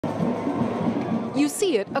You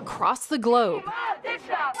see it across the globe.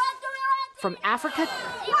 From Africa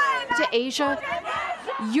to Asia,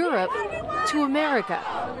 Europe to America.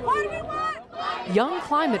 Young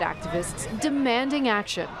climate activists demanding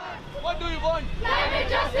action. What do you want? Climate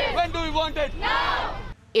justice! When do we want it? Now!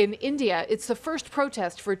 In India, it's the first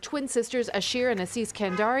protest for twin sisters Ashir and Assis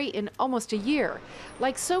Kandari in almost a year.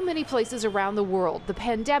 Like so many places around the world, the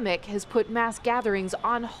pandemic has put mass gatherings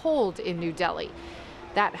on hold in New Delhi.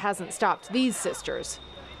 That hasn't stopped these sisters.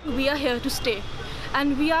 We are here to stay,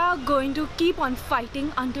 and we are going to keep on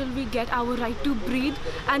fighting until we get our right to breathe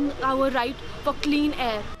and our right for clean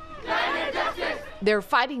air. They're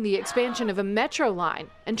fighting the expansion of a metro line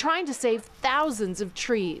and trying to save thousands of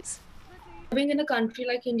trees. Living in a country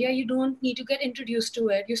like India, you don't need to get introduced to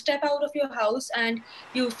it. You step out of your house and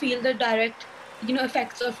you feel the direct,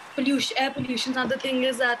 effects of pollution, air pollution. And the thing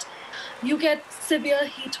is that you get severe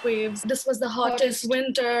heat waves. This was the hottest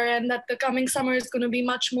winter, and that the coming summer is going to be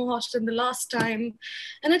much more hot than the last time.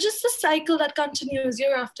 And it's just a cycle that continues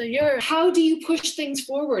year after year. How do you push things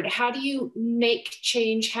forward? How do you make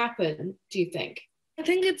change happen, do you think? I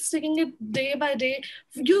think it's taking it day by day.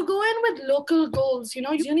 You go in with local goals, you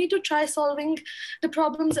need to try solving the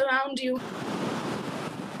problems around you.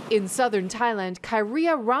 In southern Thailand,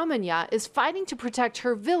 Cobiella Ramanya is fighting to protect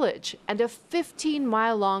her village and a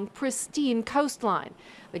 15-mile-long pristine coastline.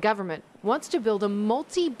 The government wants to build a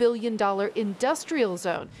multi-billion-dollar industrial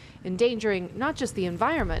zone, endangering not just the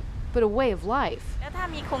environment, but a way of life.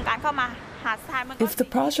 If the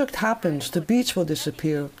project happens, the beach will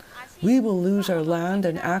disappear. We will lose our land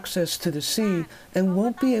and access to the sea and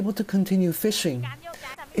won't be able to continue fishing.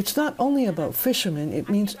 It's not only about fishermen, it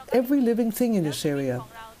means every living thing in this area.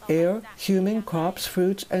 Air, human, crops,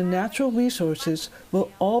 fruits, and natural resources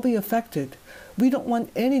will all be affected. We don't want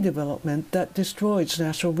any development that destroys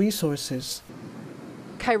natural resources.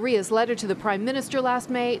 Cobiella's letter to the Prime Minister last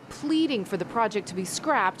May, pleading for the project to be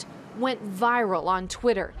scrapped, went viral on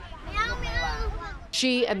Twitter.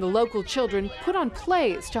 She and the local children put on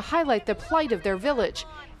plays to highlight the plight of their village,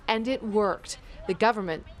 and it worked. The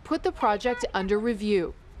government put the project under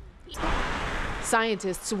review.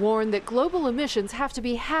 Scientists warn that global emissions have to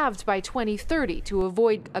be halved by 2030 to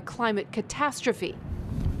avoid a climate catastrophe.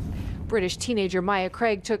 British teenager Maya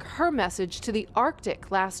Craig took her message to the Arctic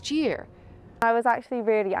last year. I was actually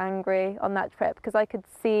really angry on that trip because I could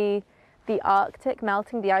see the Arctic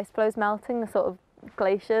melting, the ice floes melting, the sort of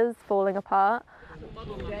glaciers falling apart.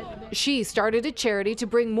 She started a charity to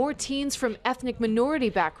bring more teens from ethnic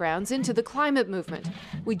minority backgrounds into the climate movement.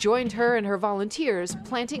 We joined her and her volunteers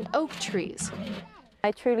planting oak trees.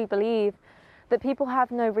 I truly believe that people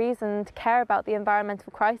have no reason to care about the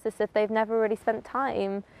environmental crisis if they've never really spent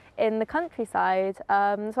time in the countryside.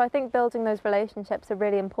 So I think building those relationships are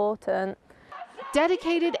really important.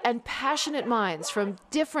 Dedicated and passionate minds from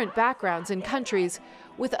different backgrounds and countries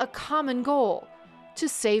with a common goal: to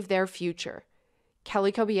save their future.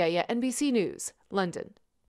 Kelly Cobiella, NBC News, London.